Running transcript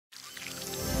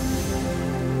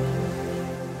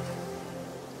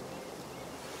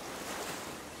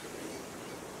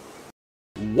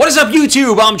What is up,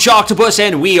 YouTube? I'm Choctopus,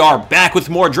 and we are back with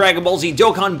more Dragon Ball Z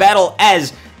Dokkan Battle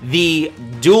as the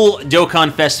dual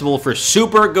Dokkan Festival for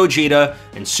Super Gogeta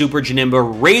and Super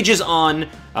Janemba rages on.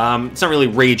 It's not really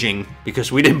raging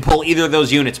because we didn't pull either of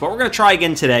those units, but we're going to try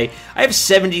again today. I have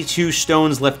 72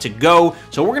 stones left to go,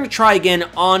 so we're going to try again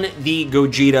on the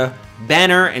Gogeta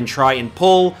banner and try and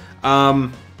pull.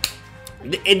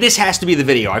 This has to be the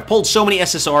video. I've pulled so many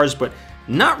SSRs, but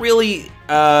not really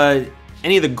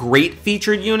any of the great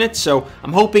featured units, so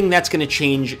I'm hoping that's going to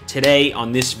change today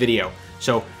on this video.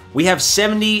 So we have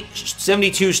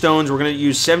 72 stones. We're going to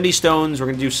use 70 stones. We're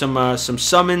going to do some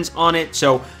summons on it.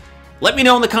 So let me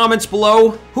know in the comments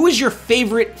below, who is your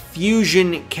favorite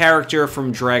fusion character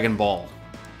from Dragon Ball?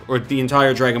 Or the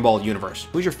entire Dragon Ball universe?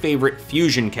 Who's your favorite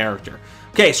fusion character?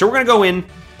 Okay, so we're going to go in.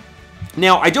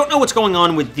 Now, I don't know what's going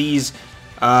on with these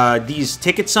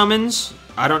ticket summons.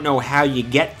 I don't know how you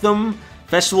get them.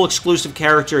 Festival exclusive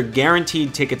character,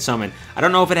 guaranteed ticket summon. I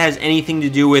don't know if it has anything to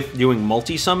do with doing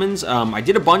multi-summons. I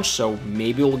did a bunch, so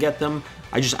maybe we'll get them.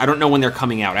 I don't know when they're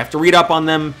coming out. I have to read up on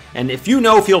them, and if you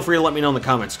know, feel free to let me know in the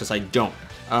comments, because I don't.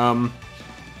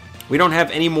 We don't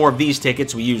have any more of these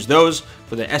tickets. We use those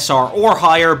for the SR or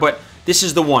higher, but this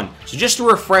is the one. So just to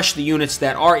refresh the units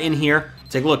that are in here,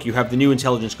 take a look. You have the new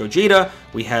Intelligence Gogeta.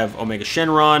 We have Omega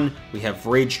Shenron. We have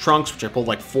Rage Trunks, which I pulled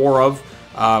like 4 of.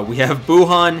 We have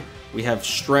Buhan. We have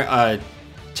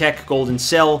Tech Golden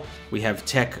Cell. We have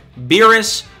Tech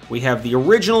Beerus. We have the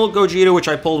original Gogeta, which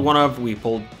I pulled one of. We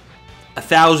pulled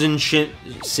 1,000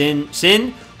 Sin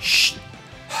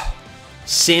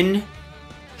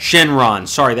Shenron.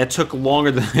 Sorry, that took longer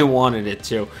than I wanted it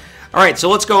to. Alright, so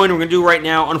let's go in. We're going to do it right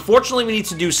now. Unfortunately, we need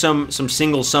to do some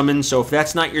single summons, so if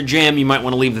that's not your jam, you might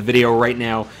want to leave the video right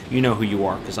now. You know who you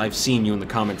are, because I've seen you in the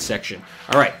comments section.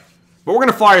 Alright, but we're going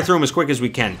to fire through them as quick as we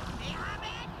can.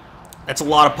 That's a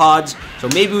lot of pods, so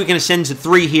maybe we can ascend to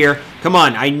 3 here. Come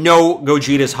on, I know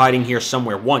Gogeta's hiding here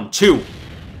somewhere. 1, 2.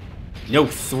 No,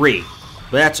 3.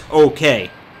 But that's okay.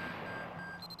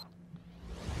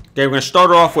 Okay, we're going to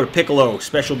start off with a Piccolo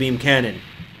Special Beam Cannon.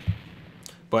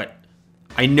 But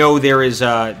I know there's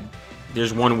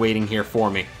one waiting here for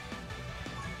me.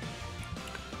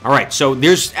 Alright, so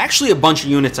there's actually a bunch of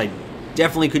units I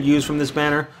definitely could use from this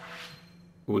banner.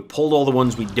 We pulled all the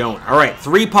ones we don't. Alright,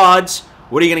 3 pods.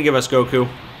 What are you going to give us, Goku?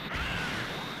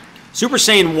 Super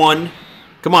Saiyan 1.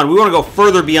 Come on, we want to go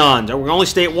further beyond. We're going to only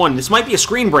stay at 1. This might be a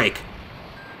screen break.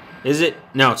 Is it?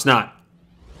 No, it's not.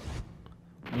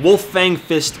 Wolf Fang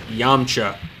Fist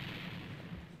Yamcha.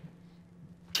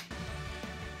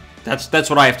 That's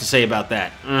what I have to say about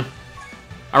that.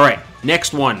 Alright,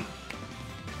 next one.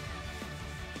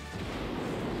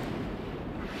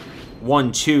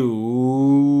 1,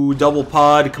 2... Double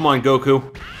pod. Come on,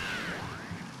 Goku.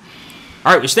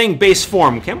 Alright, we're staying base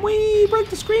form. Can we break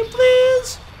the screen,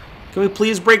 please? Can we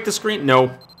please break the screen?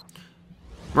 No.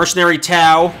 Mercenary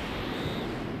Tao.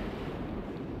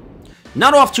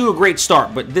 Not off to a great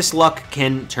start, but this luck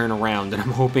can turn around, and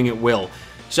I'm hoping it will.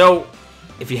 So,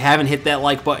 if you haven't hit that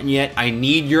like button yet, I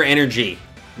need your energy.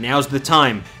 Now's the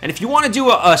time. And if you want to do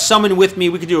a summon with me,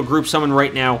 we could do a group summon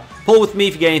right now. Pull with me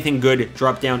if you get anything good.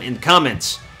 Drop down in the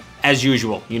comments. As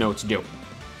usual, you know what to do.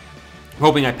 I'm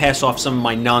hoping I pass off some of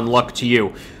my non-luck to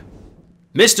you.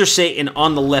 Mr. Satan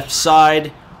on the left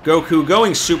side. Goku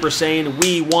going Super Saiyan.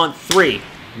 We want 3.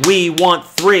 We want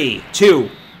 3. 2.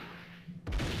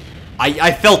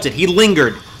 I felt it. He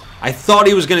lingered. I thought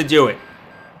he was going to do it.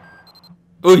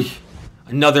 Ooh.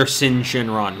 Another Sin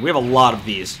Shenron. We have a lot of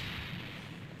these.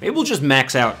 Maybe we'll just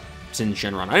max out Sin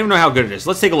Shenron. I don't even know how good it is.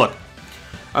 Let's take a look.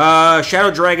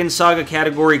 Shadow Dragon Saga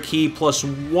category key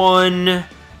 +1.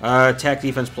 Attack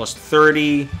defense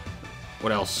 +30.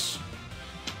 What else?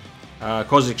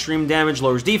 Causes extreme damage,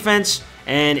 lowers defense,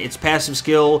 and its passive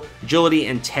skill, agility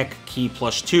and tech key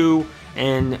 +2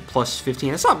 and +15.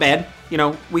 That's not bad. You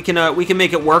know, we can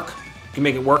make it work. We can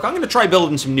make it work. I'm gonna try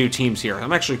building some new teams here.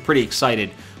 I'm actually pretty excited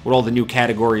with all the new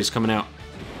categories coming out.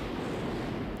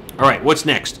 All right, what's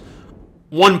next?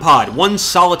 1 pod, 1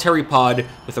 solitary pod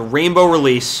with a rainbow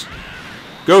release.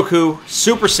 Goku,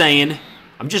 Super Saiyan.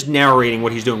 I'm just narrating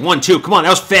what he's doing. 1, 2, come on,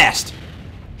 that was fast.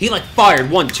 He like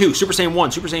fired. 1, 2, Super Saiyan 1,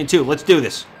 Super Saiyan 2. Let's do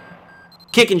this.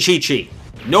 Kick and Chi-Chi.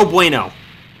 No bueno.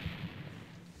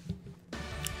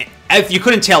 If you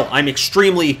couldn't tell, I'm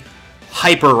extremely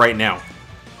hyper right now.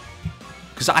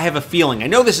 Because I have a feeling. I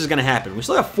know this is going to happen. We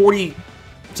still have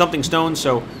 40-something stones,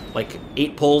 so like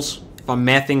 8 pulls, if I'm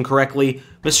mathing correctly.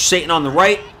 Mr. Satan on the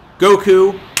right.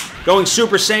 Goku going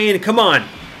Super Saiyan. Come on.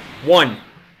 1,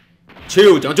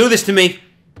 2. Don't do this to me.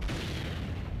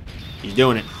 He's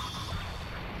doing it.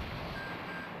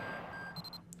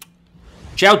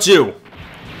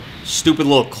 Stupid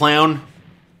little clown.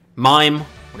 Mime.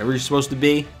 Whatever you're supposed to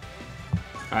be.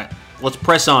 Alright, let's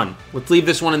press on. Let's leave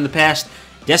this one in the past.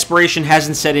 Desperation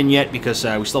hasn't set in yet because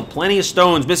we still have plenty of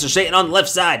stones. Mr. Satan on the left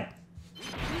side.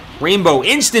 Rainbow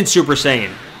instant Super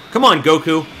Saiyan. Come on,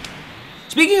 Goku.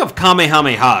 Speaking of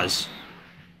Kamehamehas.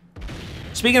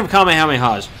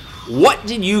 What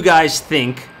did you guys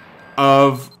think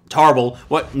of Tarble?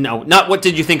 No, not what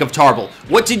did you think of Tarble.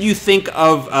 What did you think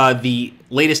of the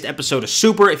latest episode of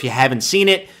Super, if you haven't seen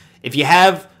it? If you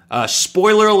have,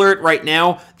 spoiler alert right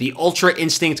now, the Ultra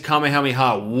Instinct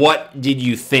Kamehameha. What did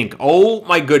you think? Oh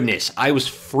my goodness, I was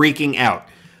freaking out.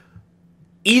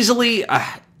 Easily,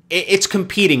 it's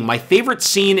competing. My favorite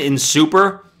scene in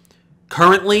Super,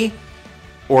 currently,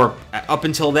 or up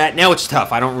until that, now it's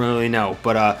tough, I don't really know,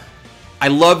 but I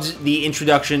loved the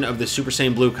introduction of the Super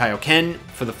Saiyan Blue Kaioken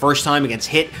for the first time against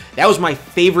Hit. That was my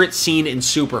favorite scene in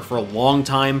Super for a long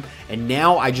time, and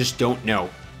now I just don't know.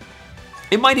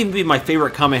 It might even be my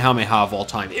favorite Kamehameha of all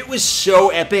time. It was so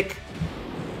epic.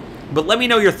 But let me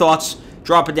know your thoughts.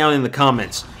 Drop it down in the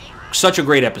comments. Such a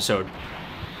great episode.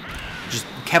 Just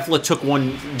Kefla took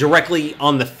one directly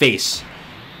on the face.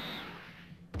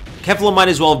 Kefla might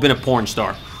as well have been a porn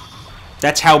star.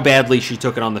 That's how badly she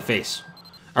took it on the face.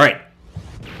 Alright.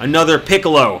 Another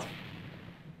Piccolo.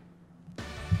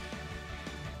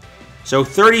 So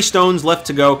 30 stones left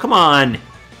to go. Come on.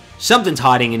 Something's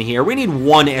hiding in here. We need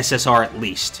one SSR at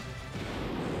least.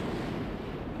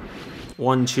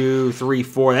 1, 2, 3,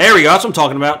 4. There we go. That's what I'm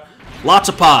talking about. Lots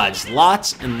of pods.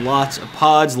 Lots and lots of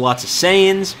pods. Lots of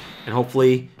Saiyans. And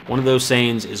hopefully one of those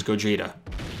Saiyans is Gogeta.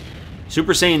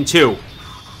 Super Saiyan 2.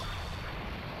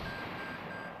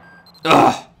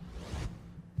 Ugh.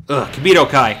 Kibito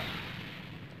Kai.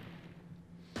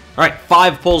 Alright,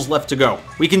 5 pulls left to go.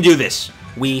 We can do this.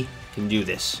 We can do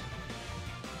this.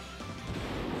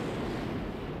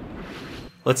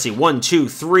 Let's see. 1, 2,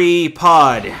 3.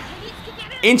 Pod.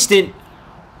 Instant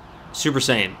Super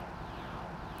Saiyan.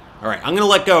 Alright, I'm going to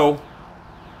let go.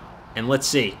 And let's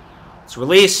see. Let's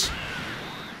release.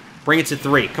 Bring it to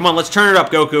 3. Come on, let's turn it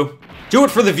up, Goku. Do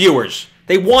it for the viewers.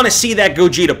 They want to see that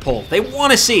Gogeta pull. They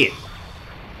want to see it.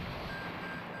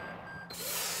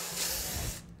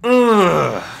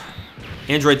 Ugh.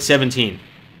 Android 17.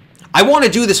 I want to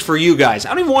do this for you guys. I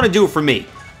don't even want to do it for me.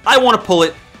 I want to pull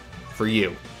it for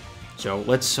you. So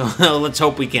let's let's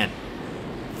hope we can.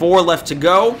 4 left to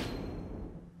go.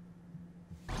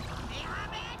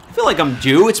 I feel like I'm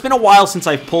due. It's been a while since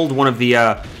I pulled one of the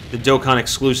Dokkan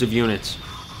exclusive units.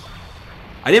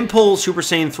 I didn't pull Super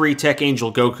Saiyan 3 Tech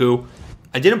Angel Goku.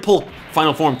 I didn't pull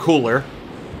Final Form Cooler.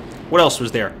 What else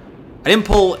was there? I didn't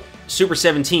pull Super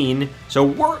 17, so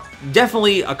we're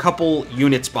definitely a couple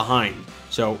units behind.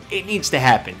 So it needs to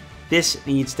happen. This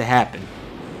needs to happen.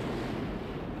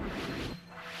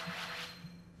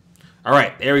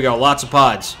 Alright, there we go. Lots of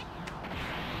pods.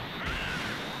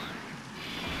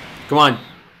 Come on.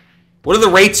 What are the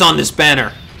rates on this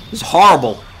banner? This is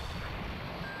horrible.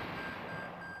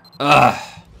 Ugh.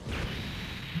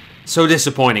 So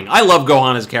disappointing. I love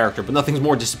Gohan as a character, but nothing's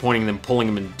more disappointing than pulling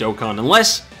him in Dokkan.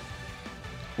 Unless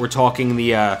we're talking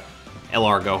the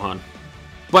LR Gohan.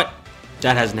 But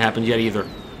that hasn't happened yet either.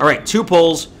 Alright, 2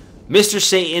 pulls. Mr.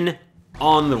 Satan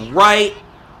on the right.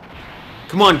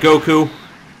 Come on, Goku.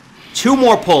 2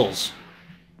 more pulls.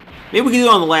 Maybe we can do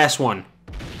it on the last one.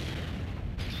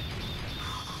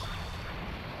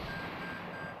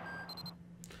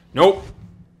 Nope.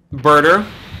 Birder.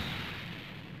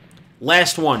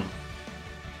 Last one.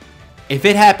 If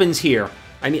it happens here,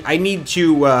 I need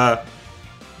to, I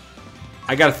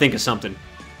gotta think of something.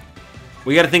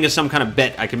 We gotta think of some kind of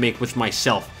bet I can make with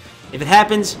myself. If it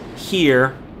happens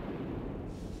here,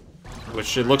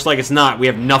 which it looks like it's not, we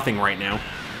have nothing right now.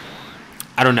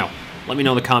 I don't know. Let me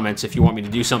know in the comments if you want me to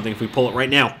do something if we pull it right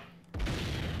now.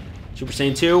 Super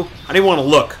Saiyan 2. I didn't want to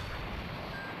look.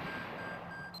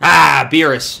 Ah,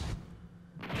 Beerus.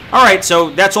 Alright,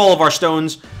 so that's all of our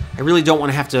stones. I really don't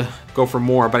want to have to go for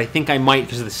more, but I think I might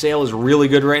because the sale is really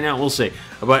good right now. We'll see.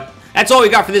 But that's all we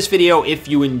got for this video. If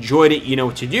you enjoyed it, you know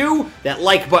what to do. That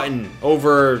like button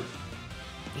over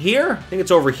here? I think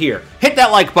it's over here. Hit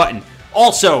that like button.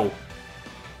 Also,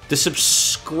 the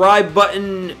subscribe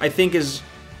button, I think, is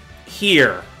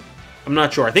here. I'm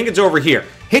not sure. I think it's over here.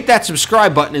 Hit that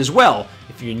subscribe button as well.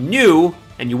 If you're new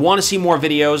and you want to see more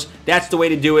videos, that's the way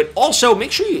to do it. Also,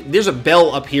 make sure there's a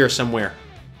bell up here somewhere.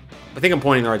 I think I'm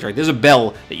pointing in the right direction. There's a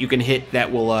bell that you can hit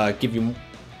that will give you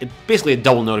basically a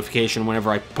double notification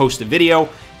whenever I post a video.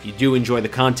 If you do enjoy the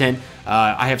content,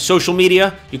 I have social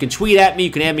media. You can tweet at me.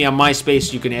 You can add me on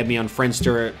MySpace. You can add me on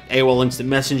Friendster, AOL Instant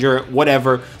Messenger,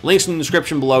 whatever. Links in the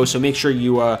description below. So make sure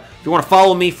you, if you want to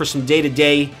follow me for some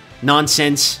day-to-day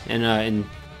nonsense and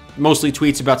mostly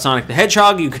tweets about Sonic the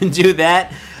Hedgehog, you can do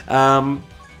that.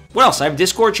 What else? I have a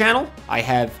Discord channel. I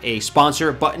have a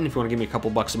sponsor button if you want to give me a couple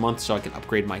bucks a month so I can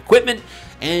upgrade my equipment.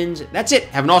 And that's it.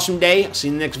 Have an awesome day. I'll see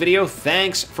you in the next video.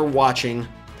 Thanks for watching.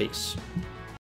 Peace.